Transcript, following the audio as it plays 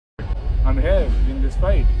I'm here in this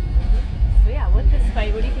fight. So yeah, with this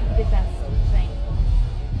fight, what do you think you did best tonight?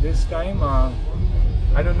 This time,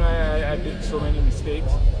 I don't know, I did so many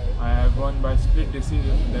mistakes. I have won by split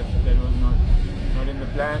decision. That was not in the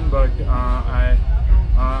plan, but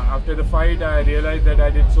after the fight I realized that I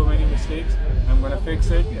did so many mistakes. I'm gonna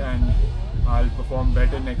fix it and I'll perform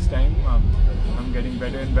better next time. I'm getting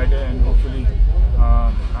better and better, and hopefully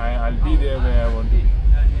I'll be there where I want to be.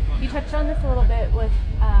 You touched on this a little bit with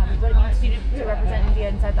what it means to represent India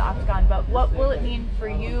inside the octagon, but what will it mean for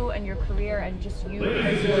you and your career and just you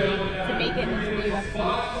personally to make it into the UFC?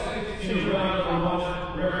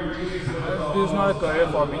 This is not a career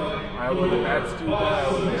for me. I was a maths tutor, I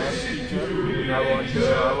was a maths teacher. I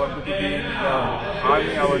wanted to be in the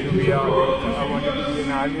army, I wanted to be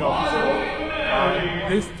an army officer.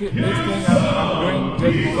 This thing I'm doing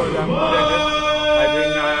just because I'm good at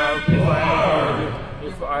it.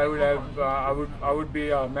 If I would be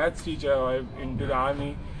a maths teacher or into the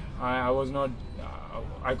army.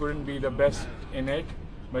 I couldn't be the best in it,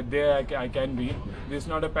 but there I can be. This is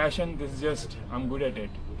not a passion. This is just I'm good at it.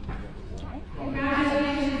 Thank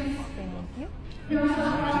you.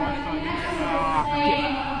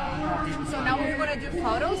 So now we're going to do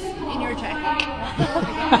photos in your jacket.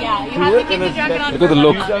 Yeah, you have to keep the jacket on. Look at the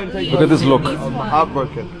look. Look at this look. I'm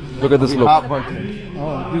heartbroken. Look at this look. Heartbroken.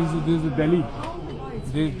 Oh, this is Delhi.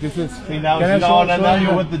 This is. See, now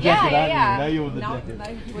you're with the jacket. Yeah. Now you're with the jacket.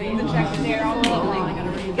 Wait, the jacket there. I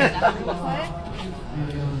gotta read that.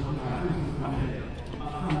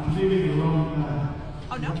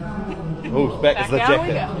 Oh no. Oh, it's back to the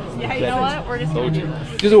jacket. Yeah, you know what? We're just going to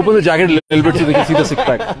Just open the jacket a little bit so they can see the six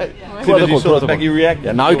pack. Did you show the back you react?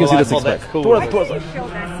 Yeah, now you can see the six pack. Cool.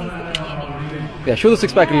 Yeah, show the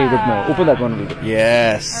six pack a little bit more. Open that one a little bit.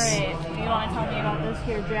 Yes. Alright, you want to tell me about this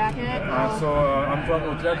here jacket? I'm from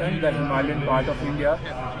Uttarakhand, the Himalayan part of India.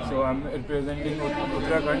 So I'm representing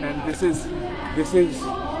Uttarakhand, and this is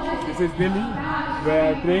Delhi,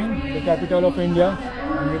 where I train, the capital of India.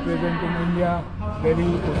 I'm representing India,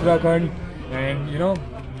 Delhi, Uttarakhand, and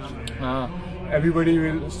everybody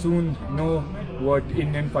will soon know what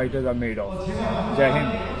Indian fighters are made of. Jai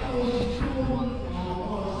Hind.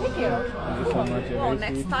 Thank you. Thank you so much. Well,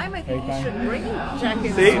 next time I think you should bring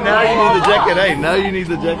jackets. See, now you need the jacket, eh? Now you need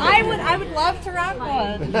the jacket. I would love to rock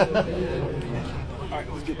one. Alright,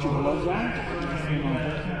 let's get your gloves on.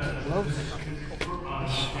 Gloves.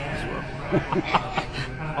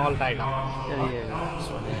 All tight.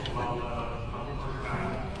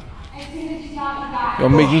 You're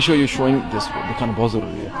making sure you're showing this. The kind of बहुत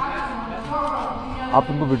जरूरी है. आप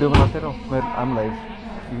इनको video बनाते रहो. मैं I'm live.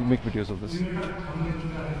 You make videos of this.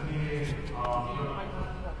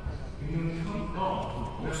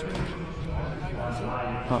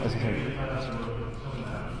 हाँ ऐसे सही.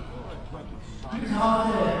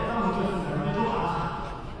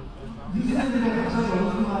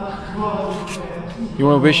 You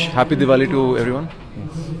want to wish Happy Diwali to everyone?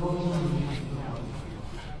 Yes.